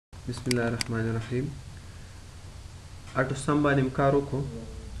بسم الله الرحمن الرحیم اټو سم باندې کار وکړو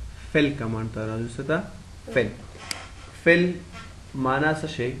فل کمانډ ته راځو څه ته فل معنا څه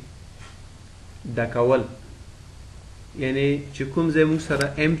شي ډکول یعنی چې کوم ځای موږ سره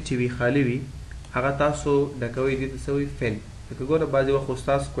empty وي خالی وي هغه تاسو ډکوئ دې ته څه وایي فل لکه ګوره بعضې وخت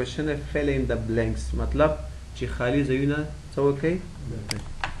استاد کوېشن دی fill in the blanks مطلب چې خالی ځایونه څه وکئ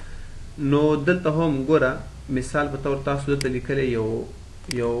نو دلته هم ګوره مثال په طور تاسو دلته لیکلی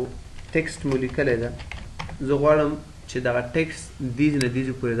یو ټکسټ مو لیکلی ده زه غواړم چې دغه ټکسټ دیز نه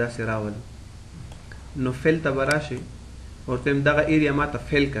دیزې پورې داسې راولم نو فل ته به راشئ ورته وایم دغه ایریا ما ته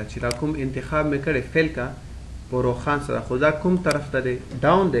فل که چې دا کوم انتخاب مې کړی فل که په روښان سره خو دا کوم طرف ته دی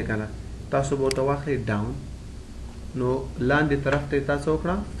ډاون دی که نه تاسو به ورته واخلئ ډاون نو لاندې طرف ته یې تاسو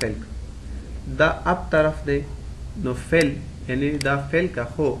وکړه فل دا اپ طرف دی نو فل یعنی دا فل که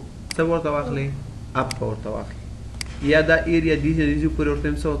خو څه به ورته واخلئ اپ به ورته واخلئ یا دا ایریا دیزې پورې ورته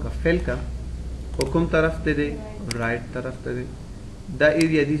یم څه وکړه فل که خو کوم طرف ته دی رایټ طرف ته دی دا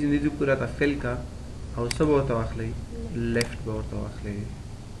ایریا دیزې پورې راته فل که او څه به ورته واخلئ لیفټ به ورته واخلئ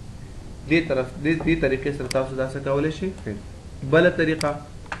دې طریقې سره تاسو دا څه کولی شئ بله طریقه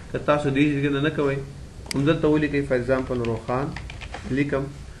که تاسو دې نه کوئ همدلته ولیکئ فار ایگزامپل روښان لیکم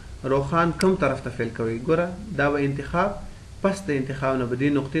روښان کوم طرف ته فیل کوئ ګوره دا به انتخاب پس د انتخاب نه به دې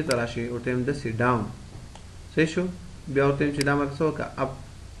نقطې ته راشئ ورته یم داسې ډاون صحیح شو بیا ورته یم چې دا ماته څه وکړه اپ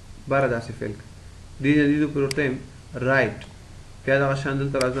باره داسې فیل کړه دې نه دې پورې ورته یم رایټ بیا دغه شان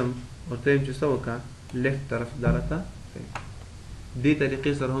دلته راځم ورته یم چې څه وکړه لیفټ طرف دا راته فیل دې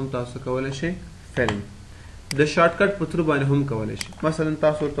طریقې سره هم تاسو کولی شئ فیل د شارټکټ په تھرو باندې هم کولی شئ مثلا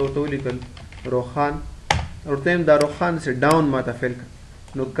تاسو ورته ولیکل روښان ورته یم دا روښان داسې ډاون ماته فیل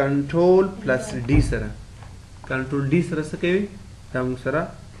کړه نو کنټرول پلس ډي سره کنټرول ډي سره څه کوي دا موږ سره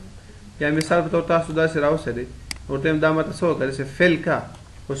یا مثال په طور تاسو داسې راوسئ ورته یم دا ماته څه وکړه داسې فیل کا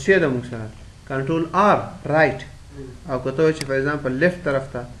خو شی ده موږ سره کنټرول آر رایټ او که ته وایې چې فار ایگزامپل لیفټ طرف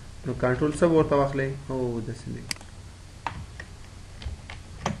ته نو کنټرول څه به ورته واخلئ او داسې نه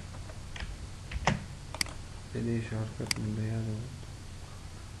د دې شارټکټ مې د یاده وه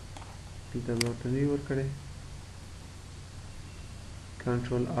دلته به ورته نه وي ورکړی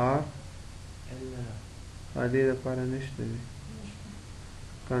کنټرول آر دې دپاره نشته دی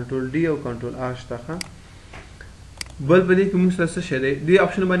کنټرول ډي او کنټرول آر شته ښه بل په دې کې موږ سره څه شی دی دې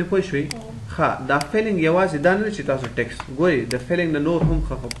آپشن باندې پوه شوئ ښه دا فیلنګ یوازې دا نه ده چې تاسو ټکس ګورئ د فیلنګ نه نور هم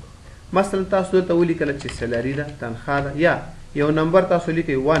ښه مثلا تاسو دلته ولیکله چې سیلري ده تنخوا ده یا یو نمبر تاسو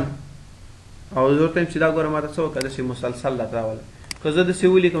لیکئ 1 او زه ورته یم چې دا ګوره ماته څه وکړه داسې مسلسل راته راوله که زه داسې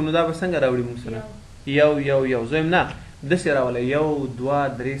ولیکم نو دا به څنګه راوړي موږ سره یو زه یم نه داسې راوله 1 2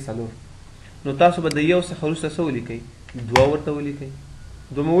 3 4 نو تاسو به د یو څخه وروسته څه ولیکئ 2 ورته ولیکئ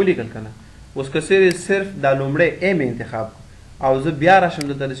 2 مې ولیکل که نه اوس که صرف دا لومړی ای مې انتخاب او زه بیا راشم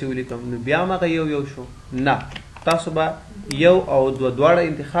دلته داسې ولیکم نو بیا هماغه یو شو نه تاسو به 1 او 2 دواړه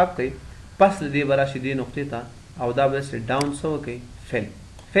انتخاب کوئ پس له دې به راشي دې نقطې ته او دا به داسې ډاون څه وکئ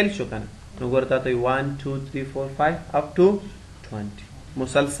فیل شو که نه نو ګوره تا ته 1 2 3 4 5 up to 20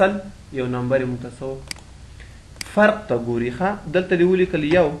 مسلسل یو نمبر یې موږ ته څه فرق ته ګوري ښه دلته دې ولیکل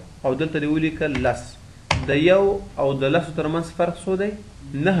 1 او دلته دې ولیکل 10 د 1 او د 10 ترمنځ فرق څو دی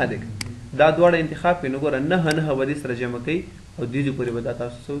 9 دی دا دواړه انتخاب کړئ نو ګوره 9 به دې سره جمع کوئ او دې پورې به دا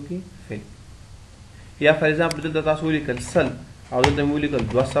تاسو څه وکړي فیل یا فار ایگزامپل دلته تاسو ولیکل 100 او دلته مې ولیکل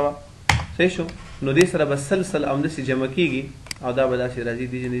 200 صحیح شو نو دې سره به 100 همداسې جمع کېږي او دا به داسې راځي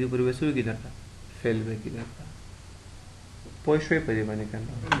دې پورې به څه وکړي درته فیل به کړي درته پوه شوئ په دې باندې که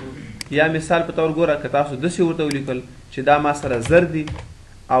نه یا مثال په طور ګوره که تاسو داسې ورته ولیکل چې دا ما سره زر دي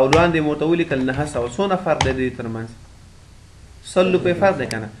او وړاندې مو ورته ولیکل 900 څونه فرق دی د دې ترمنځ 100 روپۍ فرق دی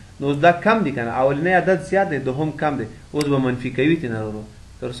که نه نو اوس دا کم دي که نه اولنی عدد زیات دی دوهم کم دی اوس به منفي کوي ترې نه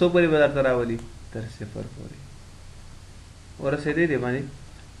تر څو پورې به درته راولي تر 0 پورې ورسېدی دی باندې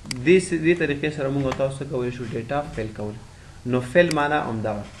دې طریقې سره موږ تاسو څه کولی شو ډیټا فیل کولی نو فیل معنا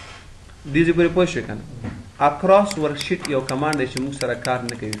همدغه دې ځای پورې پوه شوې که نه اکراس ورکشیټ یو کمانډ دی چې موږ سره کار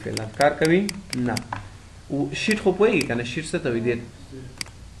نه کوي فیل کار کوي نه شیټ خو پوهېږي که نه شیټ څه ته وایي دې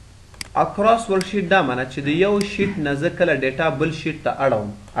اکراس ورکشیټ دا معنا چې د یو شیټ نه زه کله ډیټا بل شیټ ته اړوم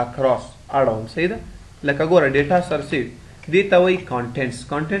اکراس اړوم صحیح ده لکه ګوره ډیټا سرسیو دې ته وایي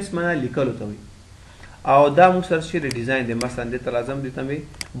کانټینټس معنا لیکلو ته وایي او دا موږ سره چې د ډیزاین دی مثلا دې ته راځم دې ته مې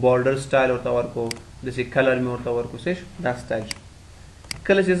بارډر سټایل ورته ورکو داسې کلر مې ورته ورکو صحیح شو دا سټایل شو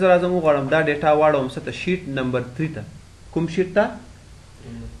کله چې زه راځم وغواړم دا ډیټا واړوم څه ته شیټ نمبر 3 ته کوم شیټ ته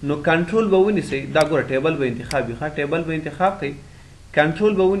نو کنټرول به ونیسئ دا ګوره ټیبل به انتخاب وي ښه ټیبل به انتخاب کړئ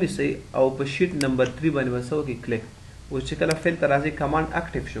کنټرول به ونیسئ او په شیټ نمبر 3 باندې به څه وکړئ کلیک اوس چې کله فیل ته راځئ کمانډ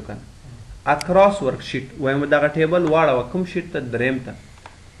اکټیو شو که نه اکراس ورک شیټ وایم دغه ټیبل واړوه کوم شیټ ته 3 ته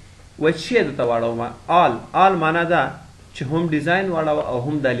وایي چې درته واړوم آل معنا ده چې هم ډیزاین واړوه او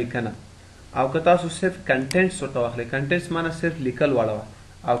هم دا لیکنه او که تاسو صرف کنټینټس ورته واخلئ کنټینټس معنا صرف لیکل واړوه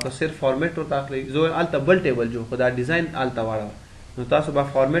او که صرف فارمیټ ورته اخلئ زه هلته بل ټیبل جوړ خو دا ډیزاین هلته واړوه نو تاسو به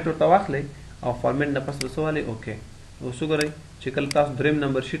فارمیټ ورته واخلئ او فارمیټ نه پس به څه والئ اوکې اوس وګورئ چې کله تاسو دریم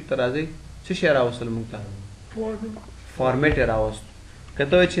نمبر شیټ ته راځئ څه شی راوستل موږ ته فارمیټ یې راوست که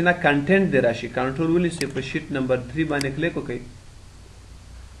ته وایې چې نه کنټینټ دې راشي کنټرول ونیسئ په شیټ نمبر 3 باندې کلیک وکئ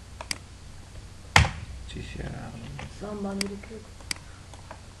څه شی راغلی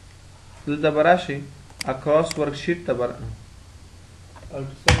دلته به راشئ اکراس ورکشیټ ته به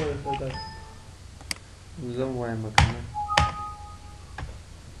زه وایم که نه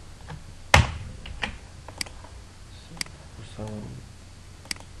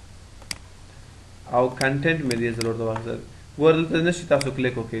او کنټینټ مې دې ضرور ته واخیستل ګوره دلته نشي تاسو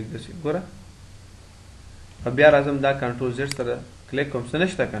کلیک وکړئ داسې ګوره بیا راځم دا کنټرول زیډ سره کلیک کوم څه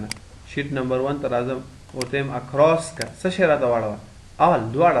نشته که نه شیټ نمبر 1 ته راځم ورته یم اکراس که څه شی راته واړوه آل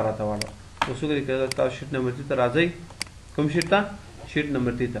دواړه راته واړوه اوس وګورئ که تاسو شیټ نمبر 3 ته راځئ کوم شیټ ته شیټ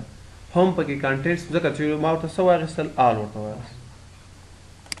نمبر 3 ته هم پکې کانټینټس ځکه چې ما ورته څه واخیستل آل ورته واخیستل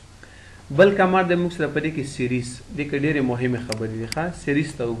بل کمار د موږ سره په دې کې سیریز دې کې ډېرې مهمې خبرې دي ښه سیریز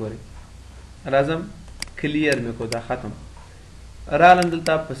ته وګورئ راځم کلیر مې کو دا ختم رالم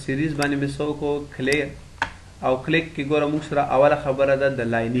دلته په سیریز باندې مې څه وکړو کلیر او کلیک کې ګوره موږ سره اوله خبره ده د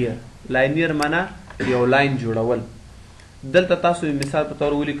لاینیر معنا یو لاین جوړول دلته تاسو مثال په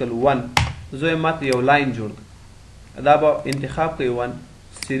طور ولیکل 1 زه ماته یو لاین جوړ دا به انتخاب کوئ 1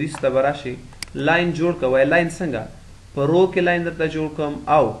 سیریز ته به راشئ لاین جوړ که وایي لاین څنګه په رو کې لاین درته جوړ کړم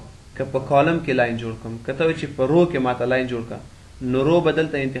او که په کالم کې لاین جوړ کړم که ته وایي چې په رو کې ماته لاین جوړ کړه نو رو به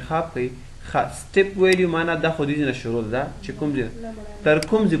دلته انتخاب کوئ سټپ ویلیو معنا دا خو دې نه شروع ده چې کوم ځای تر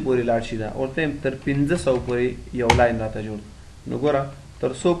کوم ځای پورې لاړ شي دا ورته یم تر 1500 پورې یو لاین راته جوړ نو ګوره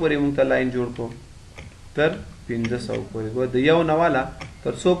تر 100 پورې موږ ته لاین جوړ کړو تر 1500 پورې ګوره د یو نه والا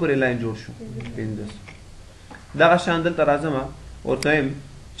تر 100 پورې لاین جوړ شو 1500 دغه شان دلته راځم ورته یم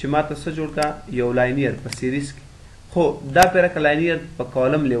چې ماته څه جوړ کړه یو لاینیر په سیریز کې خو دا پیرک لاینیر په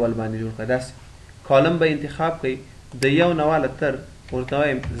کالم لیول باندې جوړ کړه داسې کالم به انتخاب کړئ د یو نه والا تر ورته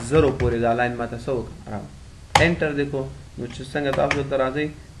وایم 0 پورې دا لاین ماته څه وکړه انټر دې کو نو چې څنګه تاسو دلته راځئ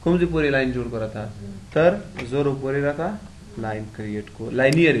کوم ځای پورې لاین جوړ کړه راته تر 0 پورې راته لاین کریټ کو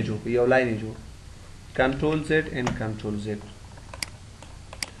لاینیر یې جوړ کړو یو لاین یې جوړ کنټرول زیډ اینډ کنټرول زیډ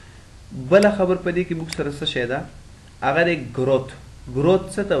بله خبر په دې کې موږ سره څه شی ده هغه دی ګروت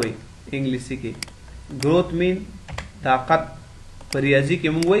څه ته وایي انګلیسي کې ګروت مین طاقت په ریاضي کې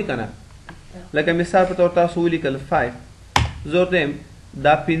موږ وایي که نه لکه مثال په طور تاسو ولیکل 5 زه ورته یم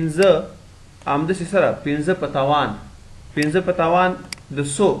دا 15 همداسې سره 15 په توان د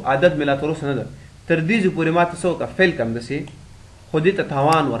 100 عدد مې لا تر اوسه نه ده تر دې ځای پورې ما ته څه وکړه فیل کړم داسې خو دې ته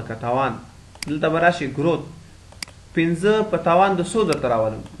توان ورکړه توان دلته به راشي ګروت 15 په توان د 100 درته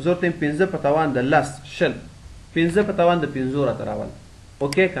راولم زه ورته یم 15 په توان د 10 شل 15 په توان د 50 راته راولم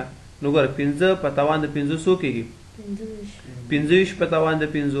اوکې که نو ګوره 15 په توان د 50 څو کېږي 25 په توان د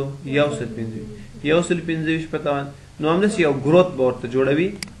 50 125 په توان نو همداسې یو ګروت به ورته جوړوي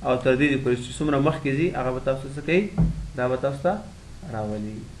او تر دې پورې چې څومره مخکې ځي هغه به تاسو څه کوي دا به تاسو ته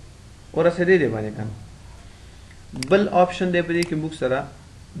راولي ورسېدی دی باندې که بل آپشن دی په دې کې موږ سره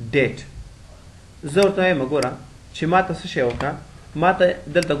ډیټ زه ورته وایم ګوره چې ما ته څه شی وکړه ما ته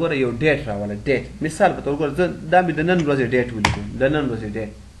دلته ګوره یو ډیټ راوله ډیټ مثال په طور ګوره زه دا مې د نن ورځې ډیټ ولیکم د نن ورځې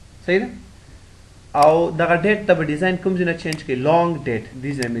ډیټ صحیح ده او دغه ډیټ ته به ډیزاین کوم ځای نه چینج کړي لانګ ډیټ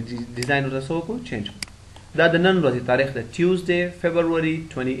دې ځای مې ډیزاین ورته څه وکړو چینج کړو دا د نن ورځې تاریخ ده ټیوزډے فبروري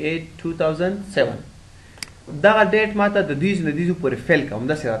 28 2007 دغه ډیټ ما ته د دې نه دې پورې فیل کوم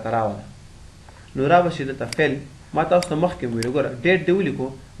همداسې راته راوله نو را به شي دلته فیل ما تاسو ته مخکې مې ویل ګوره ډیټ دې ولیکو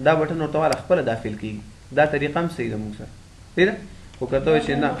دا بټن ورته واله خپله دا فیل کېږي دا طریقه هم صحیح ده موږ سره صحیح ده خو که ته وایې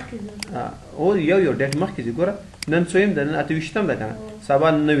چې نه او یو ډیټ مخکې ځي ګوره نن څویم ده نن 28 ده که نه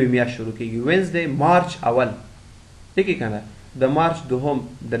سبا نوې میاشت شروع کېږي وینزډے مارچ اول ټیکې که نه د مارچ دوهم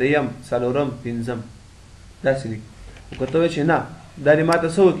دریم څلورم پنځم داسې دي خو که ته وایې چې نه دا دې ما ته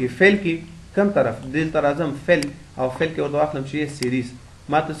څه وکړي فیل کړي کم طرف دلته راځم فیل او فیل کې ورته واخلم چې سیریز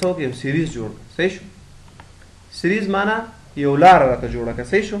ما ته څه وکړي یو سیریز جوړ کړه صحیح شو سیریز معنا یو لاره راته جوړه کړه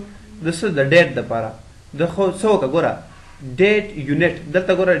صحیح شو د څه د ډیټ دپاره د خو څه وکړه ګوره ډیټ یونټ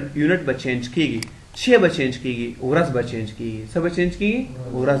دلته ګوره یونټ به چینج کېږي شی به چینج کېږي ورځ به چینج کېږي څه به چینج کېږي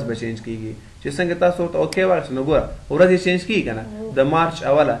ورځ به چینج کېږي چې څنګه تاسو ورته اوکې واخیست نو ګوره ورځ یې چینج کېږي که نه د مارچ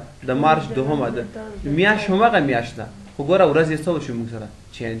اوله د مارچ دوهمه د میاشت همغه میاشت ده خو ګوره ورځ یې څه وشو موږ سره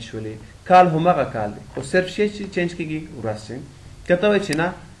چینج شولې کال همغه کال دی خو صرف شی چې چینج کېږي ورځ چینج که ته وایې چې نه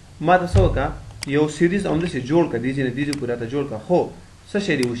ما ته څه وکړه یو سیریز همداسې جوړ کړه دې ځای نه دې ځای پورې راته جوړ کړه خو څه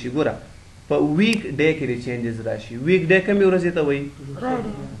شی دی وشي ګوره په ویک ډے کې دی چینجز راشي ویک ډے کومې ورځې ته وایي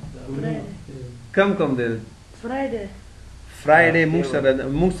کم دی فرایډے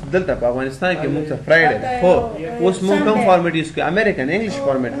موږ دلته په افغانستان کې موږ سره فرایډے خو اوس موږ کوم فارمیټ یوز کوو امریکن انګلیش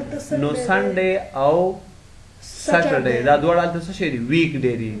فارمیټ نو سنډے او سیټرډے دا دواړه هلته څه شی دي ویک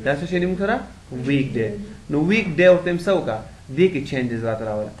ډے دي دا څه شی دي موږ سره ویک ډے نو ویک ډے ورته هم څه وکړه دې کې چینجز راته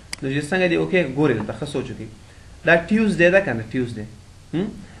راوله نو چې څنګه دی اوکې ګورې دلته ښه سوچ وکړي دا ټیوزډے ده که نه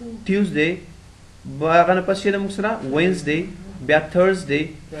ټیوزډے هغه نه پس چې ده موږ سره وینسډے بیا تھرسډے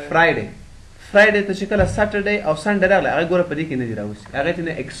فرایډے فرایډے ته چې کله سیټرډے او سنډے راغله هغه ګوره په دې کې نه دي راوستي هغه ترې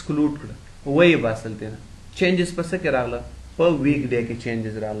نه ایکسکلوډ کړه ویې باسل ترې نه چینجز په څه کې راغله په ویک ډے کې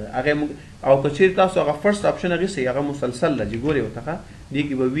چینجز راغله هغه موږ او که چیرې تاسو هغه فرست آپشن اخیستی هغه مسلسل ده چې ګورې ورته دې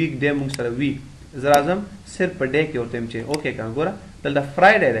کې به ویک ډے موږ سره وي زه راځم صرف په ډے کې ورته یم چې اوکې که نه ګوره دلته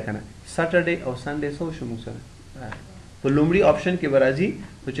فرایډے ده که نه سیټرډے او سنډے څه وشو موږ سره په لومړي آپشن کې به راځي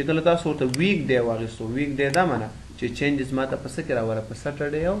خو چې کله تاسو ورته ویک ډے واخیستو ویک ډے دا معنه چې چینجز ماته په څه کې راوله په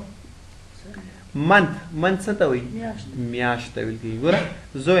سیټرډے او منت څه ته وایي میاشت ته ویل کېږي ګوره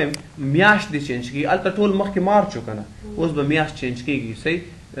زه وایم میاشت دې چینج کېږي هلته ټول مخکې مارچ و که نه اوس به میاشت چینج کېږي صحیح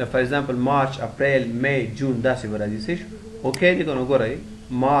فار ایگزامپل مارچ اپریل می جون داسې به راځي صحیح اوکې دی که نو ګورئ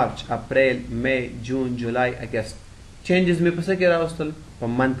مارچ اپریل می جون جولای اګست چینجز مې په څه کې راوستل په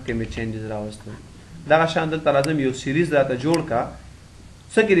منت کې مې چینجز راوستل دغه شان دلته راځم یو سیریز راته جوړ کا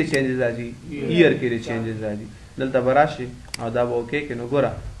څه کې دې چینجز راځي ایئر کې دې چینجز راځي دلته به راشي او دا به اوکې کې نو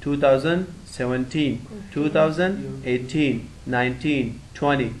ګوره 2017 2018 19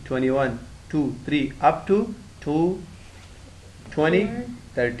 20 21 2 3 up to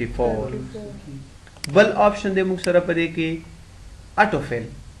 2034 بل آپشن دی موږ سره په دې کې اټو فیل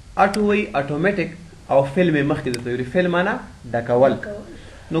اټو وایي اټومیټک او فیل مې مخکې درته ویلي فیل معنا ډکول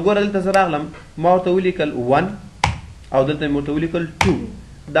نو ګوره دلته زه راغلم ما ورته ولیکل 1 او دلته مې ورته ولیکل 2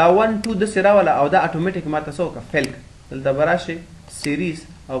 دا 1 2 داسې راوله او دا اټومیټک ماته څه وکړه فیل دلته به راشي سیریز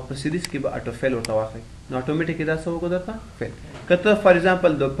او په سیریز کې به اټو فیل ورته واخلئ نو اټومیټک کې دا څه وکړو درته فیل که ته فار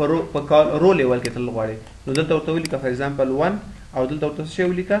ایگزامپل په رو لیول کې تلل غواړې نو دلته ورته ولیکه فار ایگزامپل 1 او دلته ورته څه شی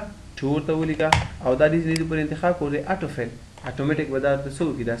ولیکه 2 ورته ولیکه او دا دې پورې انتخاب کړو دی اټو فیل اټومیټک به دا درته څه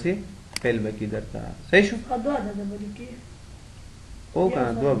وکړي داسې فیل به کړي درته صحیح شو او که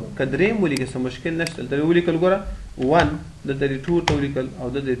نه دوه که درېیم ولیکې څه مشکل نشته دلته ولیکل ګوره 1 دلته دې 2 ورته ولیکل او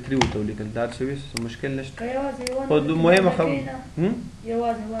دلته 3 ورته ولیکل دا څه وي څه مشکل نشته خو مهمه خبره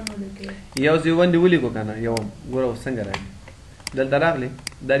یوازې 1 دې ولیکو که نه یو ګوره اوس څنګه راځي دلته راغلی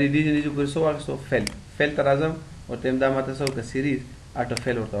دا دې دې پورې څه واخیستو فیل ته راځم ورته یم دا ماته څه وکړه سیریز اټو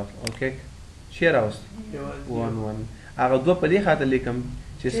فیل ورته واخله اوکې چی راوست 1 هغه دوه په دې خاطر لیکم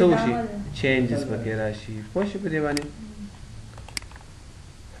چې څه وشي چینجز پکې راشي پوه شئ په دې باندې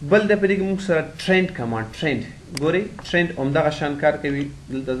بل د په دې کې موږ سره ټرینډ کمانډ ټرینډ ګورئ ټرینډ همدغه شان کار کوي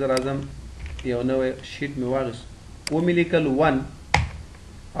دلته زه راځم یو نوی شیټ مې واخیست ومې لیکل 1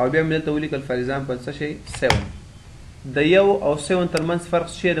 او بیا مې دلته ولیکل فار ایگزامپل څه شی 7 د 1 او 7 ترمنځ فرق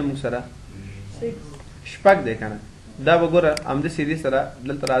څه دی موږ سره 6 دی که نه دا به ګوره همدې سیریز سره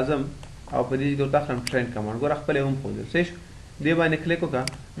دلته راځم او په دې کې ورته اخلم ټرینډ کمانډ ګوره خپل یې هم ښودل صحیح شو دې باندې کلیک وکړه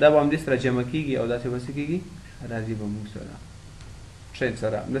دا به همدې سره جمع کېږي او داسې به څه کېږي راځي به موږ سره ټرینډ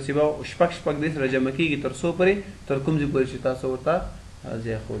سره داسې به شپږ دې سره جمع کېږي تر څو پورې تر کوم ځای پورې چې تاسو ورته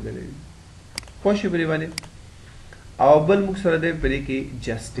ځای ښودلی وي پوه شئ په دې باندې او بل موږ سره دی په دې کې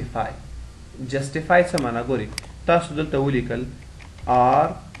جسټیفای څه معنا ګورئ تاسو دلته ولیکل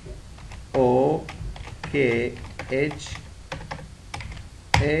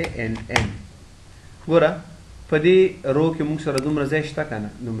ROKHANN ګوره په دې رو کې موږ سره دومره ځای شته که نه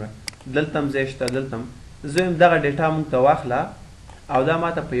دومره دلته هم ځای شته دلته هم زه یم دغه ډیټا موږ ته واخله او دا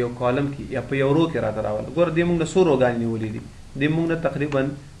ماته په یو کالم کې یا په یو رو کې راته راوله ګوره دې موږ نه څو روګانې نیولې دي دې موږ نه تقریبا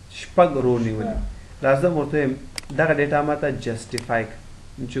 6 رو نیولې راځم ورته یم دغه ډیټا ماته جسټیفای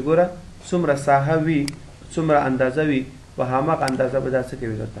چې ګوره څومره ساحه وي څومره اندازه وي په هماغه اندازه به دا څه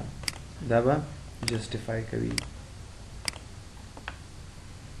کوي درته دا به جسټیفای کوي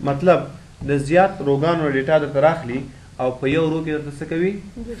مطلب د زیات روګانو ډیټا درته راخلي او په یو رو کې درته څه کوي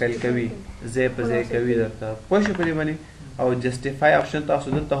فیل کوي ځای په ځای کوي درته پوه شئ په دې باندې او جسټیفای آپشن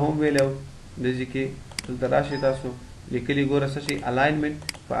تاسو دلته هم ویلی و داسې کې دلته راشئ تاسو لیکلي ګوره څه شي الاینمنټ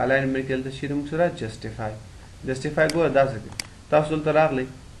په الاینمنټ کې دلته شي موږ سره جسټیفای ګوره داسې کوي تاسو دلته راغلی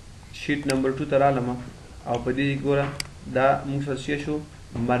شیټ نمبر 2 ته رالم او په دې ګوره دا موږ سره څه شو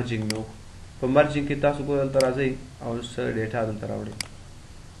مرجنګ مې وکړو په مرجنګ کې تاسو ګوره دلته راځئ او سره ډیټا دلته راوړئ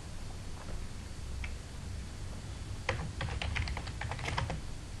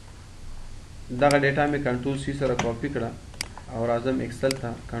دغه ډیټا مې کنټرول سی سره کاپی کړه او راځم ایکسل ته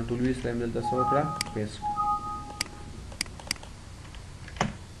کنټرول وی سره مې دلته څه وکړه پیسټ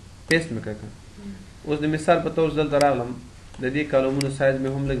پیسټ مې کړ. اوس د مثال په تور دلته راغلم د دې کالمونو سایز مې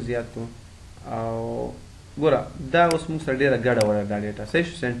هم لږ زیات کړو او ګوره دا اوس موږ سره ډېره ګډه وړه دا ډیټا صحیح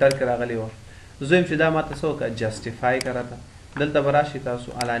شو سنټر کې راغلی وه. زه یم چې دا ماته څه وکړه جسټیفای کړه ته دلته به راشي تاسو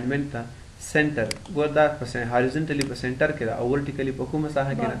الاینمنټ ته سنټر ګور دا په هاریزنټلی په سنټر کې ده او ورټیکلی په کومه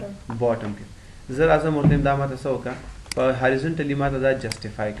ساحه کې ده باټم کې. زه راځم ورته دا ماته څه وکړه په هاریزنټلی ماته دا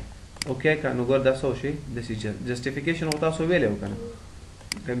جسټیفای کړه اوکې که نو ګور دا څه وشي داسې جسټیفیکیشن خو تاسو ویلی و که نه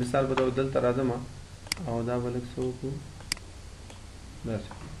که مثال په ډول دلته راځم او دا به لږ څه وکړو داسې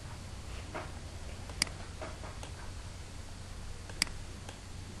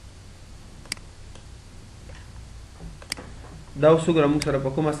دا اوس وګوره موږ سره په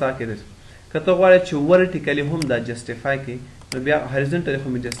کومه ساحه کې ده. که ته غواړې چې ورټیکلي هم دا جسټیفای کړي نو بیا هاریزنټلي خو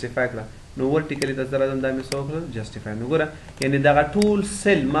مې جسټیفای کړه نو ورټیکلي ته زه راځم دا مې څه وکړه جسټیفای. نو ګوره یعنې دغه ټول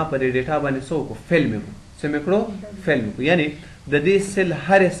سیل ما په دې ډیټا باندې څه وکړو فیل مې کړو څه مې کړو فیل مې کړو یعنې د دې سیل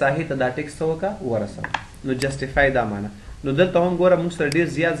هرې ساحې ته دا ټیکس څه وکړه ورسوه نو جسټیفای دا معنی. نو دلته هم ګوره موږ سره ډېر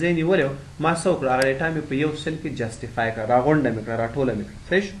زیات ځای نیولی و ما څه وکړه هغه ډیټا مې په یو سیل کې جسټیفای کړه راغونډه مې کړه راټوله مې کړه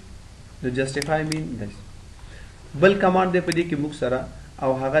صحیح شو. نو جسټیفای مین داسې بل کمانډ دی په دې کې موږ سره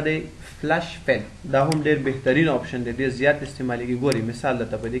او هغه دی فلش فیل دا هم ډېر بهترین آپشن دی ډېر زیات استعمالیږي. ګورئ مثال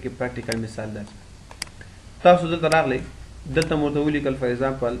درته په دې کې پریکټیکل مثال دی تاسو دلته راغلی دلته مو ورته ولیکل فار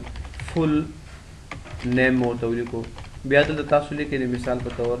ایگزامپل فل نیم مو ورته ولیکو بیا دلته تاسو لیکئ د مثال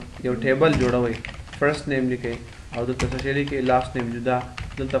په طور یو ټیبل جوړوئ فرست نیم لیکئ او دلته څه شی لیکئ لاست نیم جدا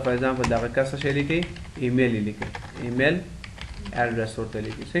دلته فار ایگزامپل دغه کس څه شی لیکئ ایمیل یې لیکئ ایمیل ایډرس ورته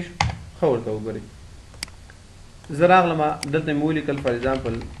لیکئ صحیح شو ښه ورته وګورئ. زه راغلم دلته مې ولیکل فار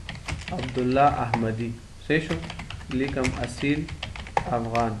ایگزامپل عبدالله احمدي صحیح شو لیکم اصیل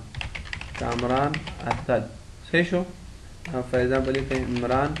افغان کامران اتل صحیح شو فار ایگزامپل لیکم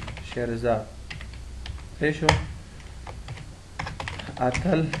عمران شهرزاد صحیح شو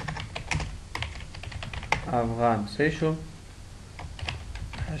اتل افغان صحیح شو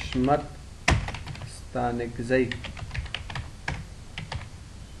حشمت ستانکزی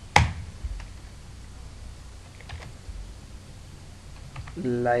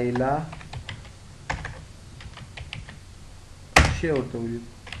لیلا شی ورته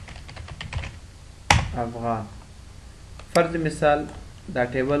ولیکو افغان. فرض مثال دا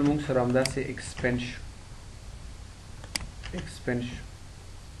ټیبل موږ سره همداسې ایکسپینډ شو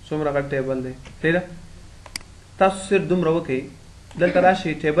څومره غټ ټیبل دی صحیح ده. تاسو صرف دومره وکئ دلته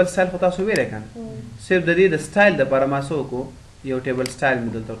راشئ ټیبل سټایل خو تاسو ویلی که نه صرف د دې د سټایل دپاره ما څه وکړو یو ټیبل سټایل مې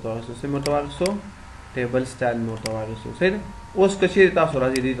دلته ورته واخیستو څه مې ورته واخیستو ټیبل سټایل مې ورته واخیستو صحیح ده. اوس که چیرې تاسو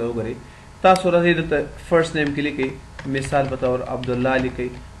راځئ دې ته وګورئ تاسو راځئ دلته فرست نیم کې لیکئ مثال په طور عبدالله لیکئ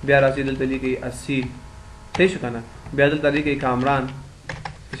بیا راځئ دلته لیکئ اصیل صحیح شو که نه بیا دلته لیکئ کامران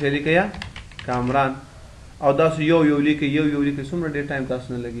څه شی لیکئ یا کامران او داسې یو لیکئ یو لیکئ څومره ډېر ټایم تاسو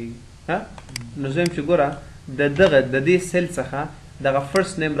نه لګېږي نو زه یم چې ګوره د دې سیل څخه دغه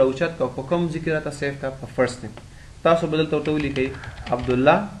فرست نیم راوچت کړه په کوم ځای کې راته سیف کړه په فرست نیم تاسو به دلته ورته ولیکئ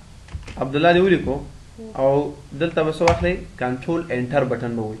عبدالله دې ولیکو او دلته به څه واخلئ کنټرول انټر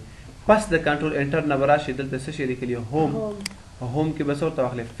بټن به ووایي پس د کنټرول انټر نه به راشئ دلته څه شی لیکلي هوم کې به څه ورته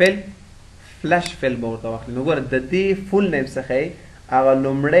واخلئ فیل فلش فیل به ورته واخلئ. نو ګوره د دې فول نیم څخه یې هغه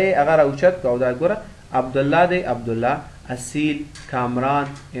لومړی هغه راوچت کړه او دا ګوره عبدالله دی عبدالله اصیل کامران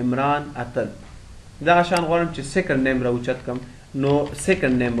عمران اتل دغه شان غواړم چې سیکنډ نیم راوچت کړم نو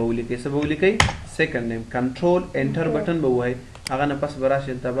سیکنډ نیم به ولیکئ څه به ولیکئ سیکنډ نیم کنټرول انټر بټن به ووهئ هغه نه پس به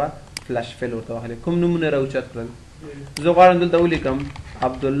راشئ دلته به فلش فیل ورته واخلئ کوم نومونه راوچت کړل زه غواړم دلته ولیکم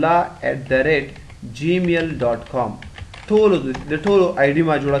abdullah@gmail.com ټولو د ټولو آی ډي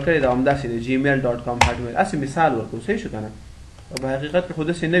ما جوړه کړې ده همداسې د gmail.com هاټمیل هسې مثال ورکړو صحیح شو که نه په حقیقت کې خو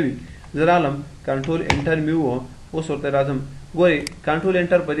داسې نه وي. زه راغلم کنټرول انټر مې ووه اوس ورته راځم ګورئ کنټرول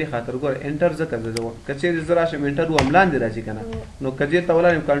انټر په دې خاطر ګوره انټر ځکه زه وم که چیرې زه راشم انټر ووایم لاندې راځي که نه نو که دې ته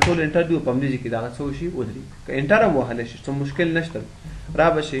ولاړ یم کنټرول انټر دې په همدې ځای کې دغه څه وشي ودرېږي که انټر هم وهلی شي څه مشکل نشته را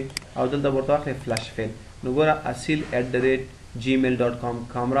به شي او دلته به ورته واخلئ فلش فیل نو ګوره اصیل@gmail.com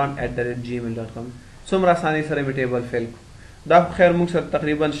کامران@gmail.com څومره اسانۍ سره مې ټیبل فیل کړو. دا خو خیر موږ سره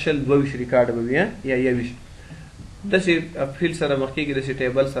تقریبا 22 ریکارډ به وي یا 21 داسې فیل سره مخ کېږي داسې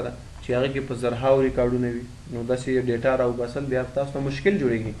ټیبل سره چې هغه کې په زرهاو ریکارډونه وي نو داسې ډیټا راوباسل بیا تاسو ته مشکل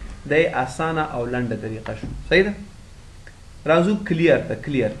جوړېږي دا یې اسانه او لنډه طریقه شو صحیح ده. راځو کلیر ته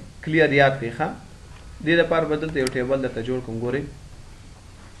کلیر یاد کړئ ښه دې دپاره به دلته یو ټیبل درته جوړ کړم ګورئ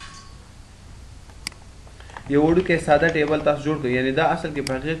یو وړوکی ساده ټیبل تاسو جوړ کړئ یعنې دا اصل کې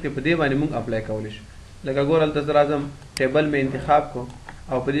په حقیقت کې په دې باندې موږ اپلای کولی شو لکه ګوره هلته زه راځم ټیبل مې انتخاب کړو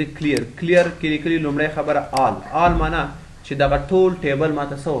او په دې کلیر کې لیکلي لومړی خبره آل معنا چې دغه ټول ټیبل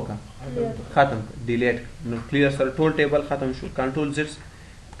ماته څه وکړه ختم کړه ډیلیټ نو کلیر سره ټول ټیبل ختم شو کنټرول زد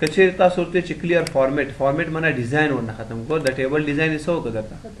کچیر تاسو ورته چې کلیر فارمیټ معنا ډیزاین ورنه ختم ګور د ټیبل ډیزاین یې سو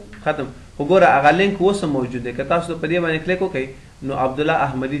کړه ختم خو ګوره هغه لینک اوس موجود دی که تاسو په دې باندې کلیک وکړئ نو عبدالله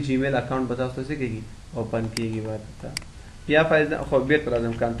احمدی جیمیل اکاونټ به تاسو څه کېږي اوپن کېږي ورته یا فایده خو بیرته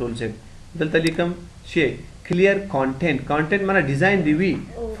راځم کنټرول زد دلته لیکم شی کلیر کانټینټ معنا ډیزاین دی وي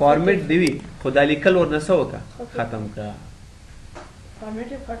فارمیټ دی وي خو دا لیکل ورنه څه وکړه ختم کړه فارمیټ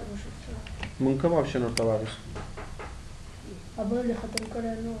یې کټ وشو مونږ کوم آپشن ورته واغوستو ابل ختم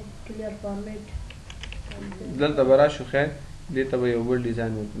کړه نو کلیر فارمیټ دلته به راشو خیر دې ته به یو بل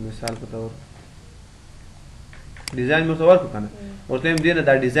ډیزاین ورکړو مثال په تور ډیزاین ورته ورکړو که نه ورته یم دې نه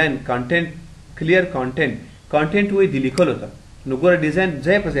دا ډیزاین کانټینټ کلیر کانټینټ وایي د لیکلو ته نو ګوره ډیزاین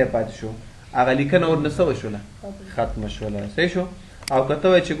ځای په ځای پاتې شو هغه لیکنه ورنه څه وشوله ختمه شوله صحیح شو او که ته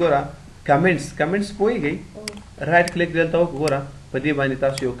وایې چې ګوره کمنټس پوهېږئ رایټ کلیک دلته وکړو ګوره په دې باندې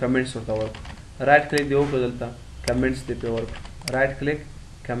تاسو یو کمنټس ورته ورکړو رایټ کلیک دې وکړو دلته کمنټس دې پرې ورکړو رایټ کلیک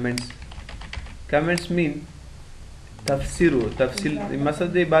کمنټس مین تفسیر مثلا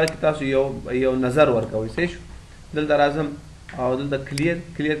دې باره کې تاسو یو نظر ورکوئ صحیح شو دلته راځم او دلته کلیر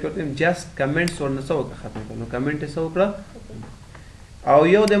کې ورته جسټ کمنټس ورنه څه وکړه ختم کړه نو کمنټ یې څه وکړه او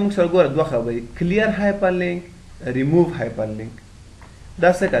یو د موږ سره ګوره دوه خبرې کلیر هایپر لینک ریموو هایپر لینک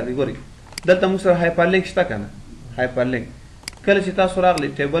دا څه کار دی ګورئ دلته موږ سره هایپر لینک شته که نه هایپر لینک کله چې تاسو راغلی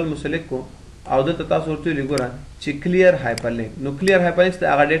ټیبل مو سلیکټ کو او دلته تاسو ورته ویلي ګوره چې کلیر هایپر لینک نو کلیر هایپر لینک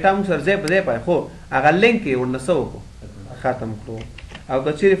هغه ډیټا موږ سره ځای په ځای پای خو هغه لینک یې ورنه څه وکړو ختم کړو او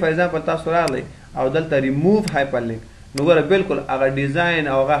که چیرې فار ایگزامپل تاسو راغلی او دلته ریموو هایپر لینک نو ګوره بالکل هغه ډیزاین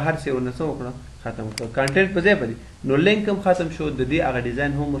او هغه هر څه ورنه څه وکړو ختم کړو کانټینټ په ځای په دي نو لینک هم ختم شو د دې هغه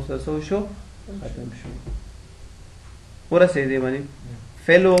ډیزاین هم ورسره څه شو ختم شو ورسېدې باندې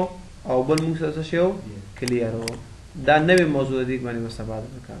فیلو او بل موږ سره څه شو کلیر و دا نوې موضوع دی باندې به سبا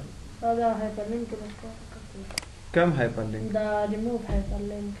وکړو دا هایپر لینک کم هایپر لینک دا ریموو هایپر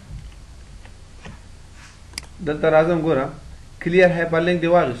لینک دلته راځم ګوره کلیر هایپر لینک دی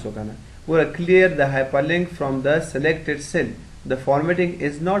واغېستو که نه ګوره کلیر د هایپر لینک فرام د سلیکټډ سیل د فارمیټینګ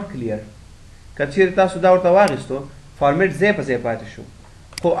از ناٹ کلیر که چیرې تاسو دا ورته واغېستو فارمیټ ځای په ځای پاتې شو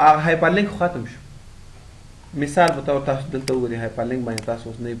خو هغه هایپر لینک ختم شو مثال په طور تاسو دلته وګورئ هایپر لینک باندې تاسو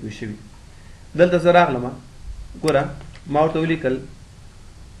اوس نه پوه شوي دلته زه راغلم ګوره ما ورته ولیکل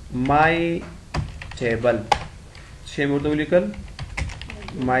مای ټیبل شی مې ورته ولیکل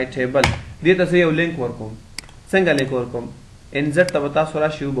مای ټیبل دې ته زه یو لینک ورکوم څنګه لینک ورکوم انزټ ته به تاسو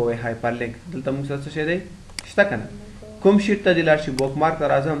راشئ وبوئ هایپر لینک دلته موږ سره څه شی دی شته که نه کوم شیټ ته دې لاړ شي بوک مارک ته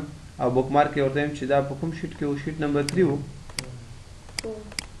راځم او بوک مارک یې ورته یم چې دا په کوم شیټ کې و شیټ نمبر 3 و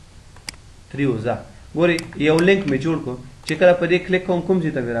 3 و ځه ګورئ یو لینک مې جوړ کړو چې کله په دې کلیک کوم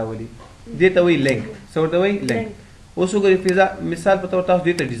ځای ته مې راولي دې ته وایي لینک څه ورته وایي لینک اوس وګورئ فضا مثال په طور تاسو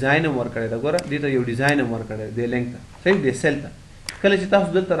دې ته ډیزاین هم ورکړی ده ګوره دې ته یو ډیزاین هم ورکړی دی دې لینک ته صحیح دې سیل ته کله چې تاسو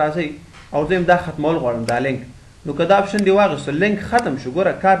دلته راځئ او زه یم دا ختمول غواړم دا لینک نو که دا آپشن دی واغېستو لینک ختم شو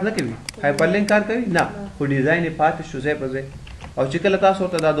ګوره کار نه کوي هایپر لینک کار کوي نه خو ډیزاین یې پاتې شو ځای په ځای او چې کله تاسو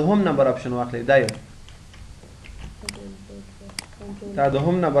ورته دا دوهم نمبر آپشن واخلئ دا یو دا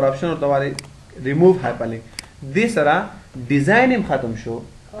دوهم نمبر آپشن ورته وایي ریموو هایپر لینک دې سره ډیزاین هم ختم شو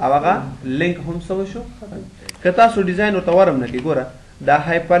او هغه لینک هم څه شو که تاسو ډیزاین ورته ورم نه کړئ ګوره دا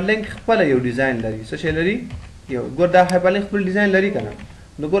هایپر لینک خپله یو ډیزاین لري څه شی لري یو ګوره دا هایپر لینک خپل ډیزاین لري که نه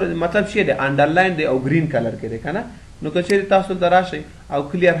نو ګوره مطلب شی دی انډرلاین دی او ګرین کلر کې دی که نه نو که چیرې تاسو دلته راشئ او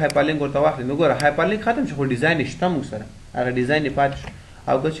کلیر هایپر لینک ورته واخلئ نو ګوره هایپر لینک ختم شو خو ډیزاین یې شته موږ سره هغه ډیزاین یې پاتې شو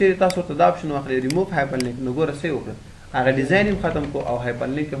او که چیرې تاسو ورته دا آپشن واخلئ ریموو هایپر لینک نو ګوره څه یې وکړه هغه ډیزاین یې ختم کړو او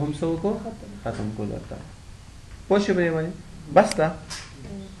هایپر لینک یې هم څه وکړو ختم کړو درته پوه شوې په دې باندې بس ده